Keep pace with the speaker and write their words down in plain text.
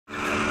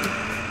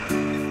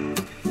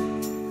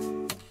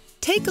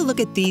Take a look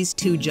at these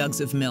 2 jugs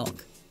of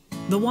milk.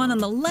 The one on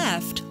the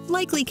left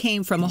likely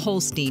came from a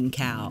Holstein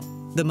cow,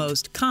 the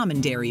most common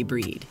dairy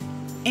breed.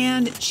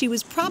 And she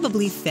was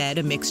probably fed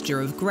a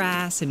mixture of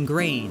grass and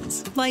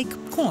grains, like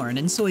corn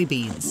and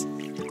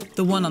soybeans.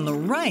 The one on the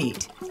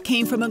right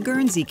came from a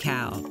Guernsey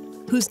cow,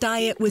 whose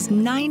diet was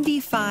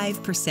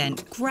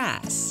 95%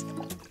 grass.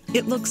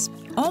 It looks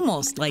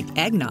almost like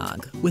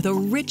eggnog, with a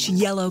rich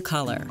yellow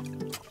color.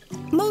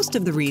 Most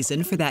of the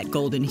reason for that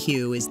golden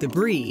hue is the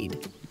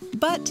breed,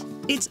 but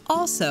it's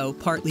also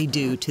partly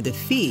due to the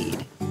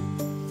feed.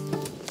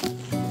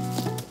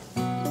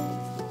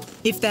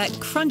 If that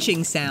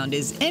crunching sound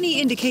is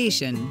any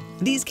indication,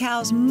 these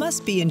cows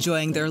must be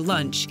enjoying their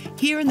lunch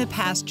here in the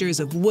pastures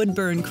of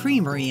Woodbourne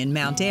Creamery in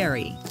Mount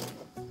Airy.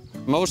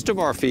 Most of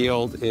our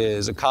field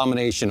is a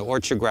combination of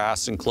orchard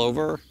grass and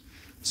clover.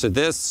 So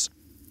this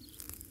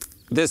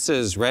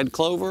is red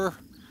clover,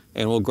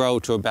 and will grow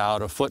to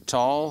about 1 foot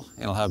tall,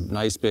 and it'll have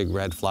nice big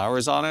red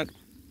flowers on it.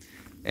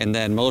 And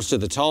then most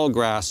of the tall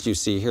grass you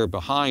see here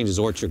behind is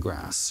orchard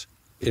grass.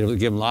 It'll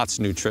give them lots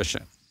of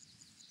nutrition.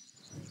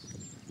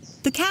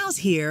 The cows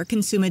here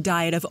consume a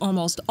diet of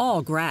almost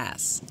all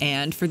grass,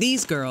 and for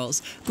these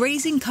girls,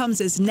 grazing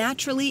comes as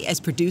naturally as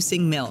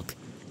producing milk,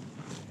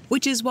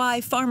 which is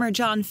why Farmer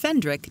John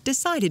Frederick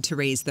decided to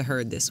raise the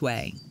herd this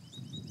way.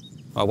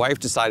 My wife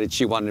decided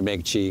she wanted to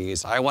make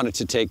cheese. I wanted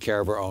to take care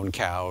of our own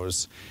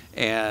cows,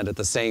 and at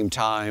the same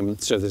time,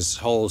 so this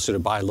whole sort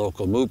of buy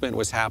local movement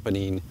was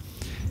happening,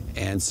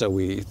 and so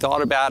we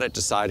thought about it,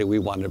 decided we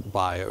wanted to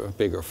buy a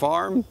bigger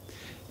farm.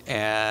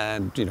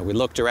 And, we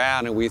looked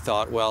around and we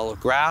thought, well,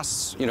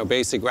 grass,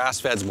 basic grass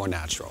fed's more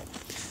natural.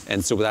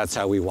 And so that's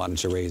how we wanted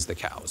to raise the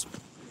cows.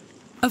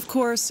 Of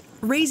course,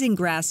 raising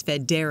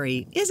grass-fed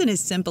dairy isn't as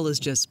simple as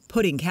just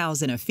putting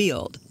cows in a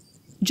field.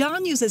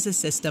 John uses a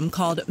system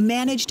called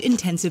managed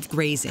intensive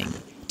grazing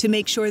to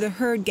make sure the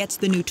herd gets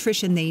the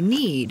nutrition they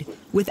need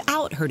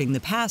without hurting the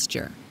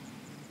pasture.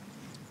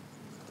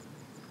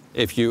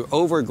 If you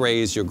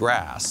overgraze your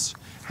grass,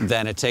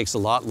 then it takes a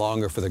lot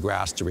longer for the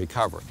grass to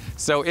recover.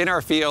 So in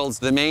our fields,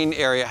 the main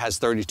area has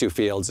 32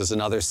 fields. There's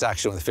another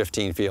section with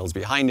 15 fields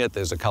behind it.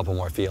 There's a couple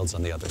more fields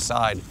on the other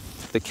side.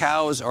 The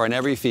cows are in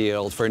every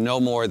field for no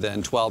more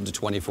than 12 to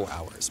 24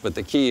 hours, but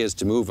the key is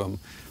to move them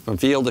from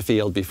field to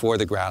field before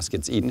the grass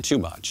gets eaten too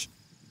much.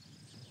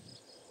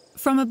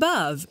 From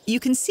above, you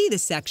can see the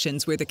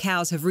sections where the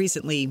cows have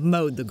recently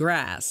mowed the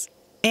grass,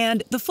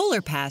 and the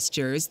fuller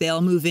pastures they'll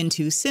move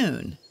into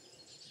soon.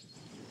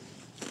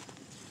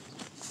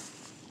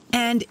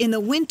 And in the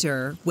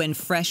winter, when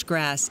fresh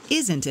grass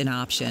isn't an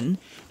option,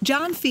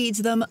 John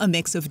feeds them a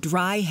mix of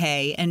dry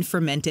hay and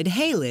fermented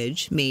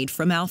haylage made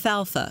from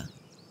alfalfa.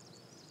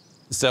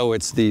 So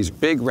it's these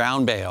big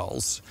round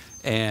bales,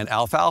 and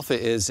alfalfa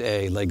is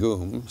a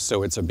legume,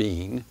 so it's a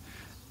bean,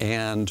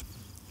 and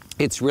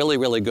it's really,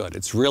 really good.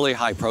 It's really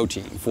high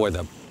protein for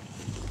them.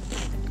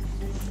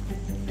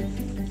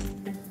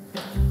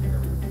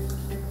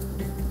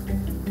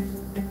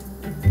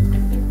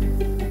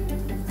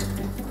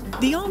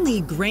 The only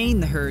grain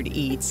the herd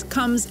eats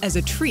comes as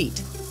a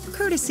treat,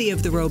 courtesy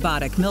of the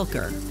robotic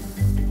milker.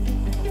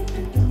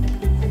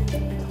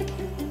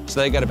 So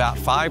they get about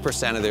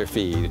 5% of their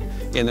feed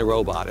in the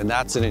robot, and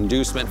that's an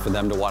inducement for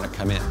them to want to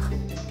come in.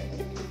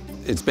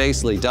 It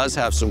basically does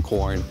have some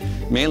corn,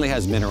 mainly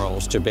has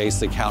minerals to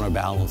basically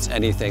counterbalance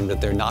anything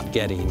that they're not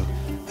getting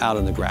out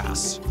in the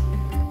grass.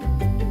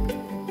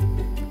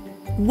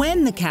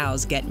 When the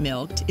cows get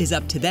milked is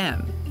up to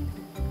them.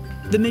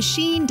 The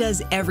machine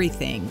does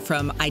everything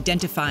from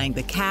identifying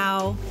the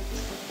cow,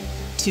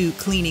 to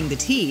cleaning the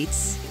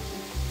teats,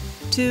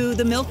 to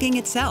the milking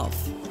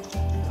itself.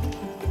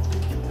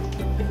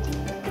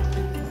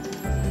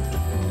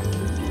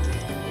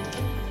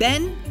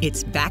 Then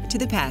it's back to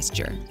the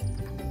pasture.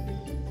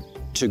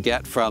 To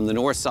get from the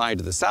north side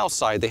to the south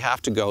side, they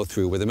have to go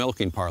through where the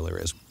milking parlor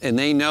is. And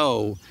they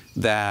know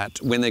that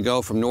when they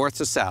go from north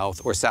to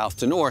south or south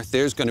to north,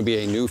 there's going to be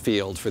a new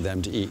field for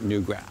them to eat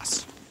new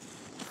grass.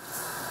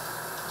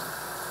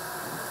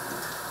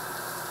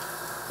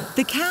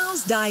 The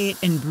cow's diet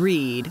and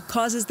breed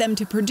causes them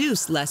to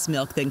produce less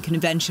milk than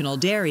conventional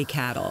dairy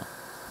cattle.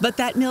 But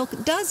that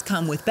milk does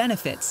come with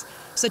benefits,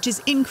 such as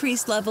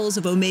increased levels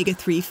of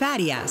omega-3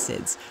 fatty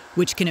acids,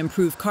 which can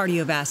improve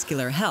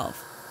cardiovascular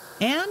health.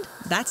 And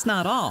that's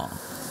not all.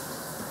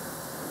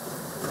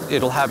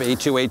 It'll have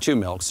A2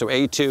 milk. So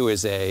A2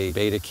 is a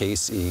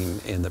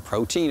beta-casein in the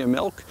protein in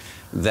milk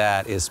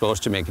that is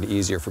supposed to make it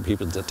easier for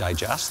people to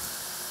digest.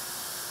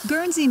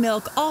 Guernsey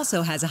milk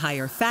also has a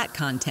higher fat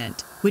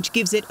content, which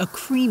gives it a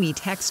creamy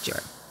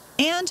texture,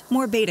 and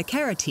more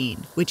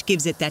beta-carotene, which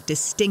gives it that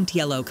distinct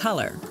yellow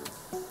color.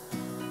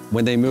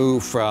 When they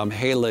move from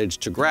haylage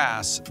to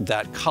grass,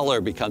 that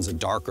color becomes a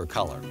darker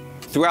color.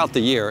 Throughout the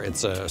year,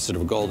 it's a sort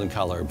of a golden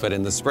color, but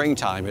in the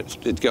springtime,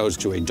 it goes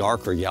to a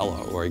darker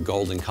yellow or a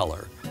golden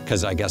color,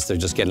 because I guess they're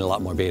just getting a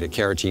lot more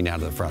beta-carotene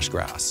out of the fresh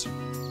grass.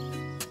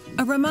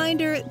 A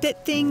reminder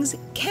that things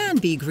can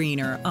be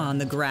greener on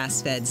the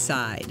grass-fed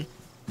side.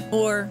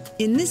 Or,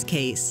 in this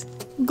case,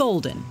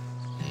 golden.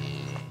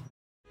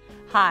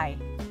 Hi,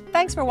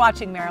 Thanks for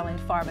watching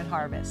Maryland Farm and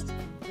Harvest.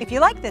 If you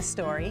like this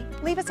story,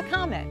 leave us a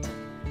comment.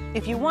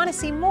 If you want to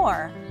see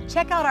more,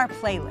 check out our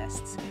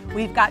playlists.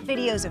 We've got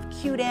videos of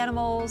cute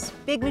animals,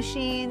 big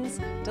machines,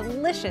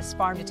 delicious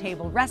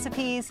farm-to-table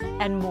recipes,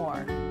 and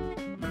more.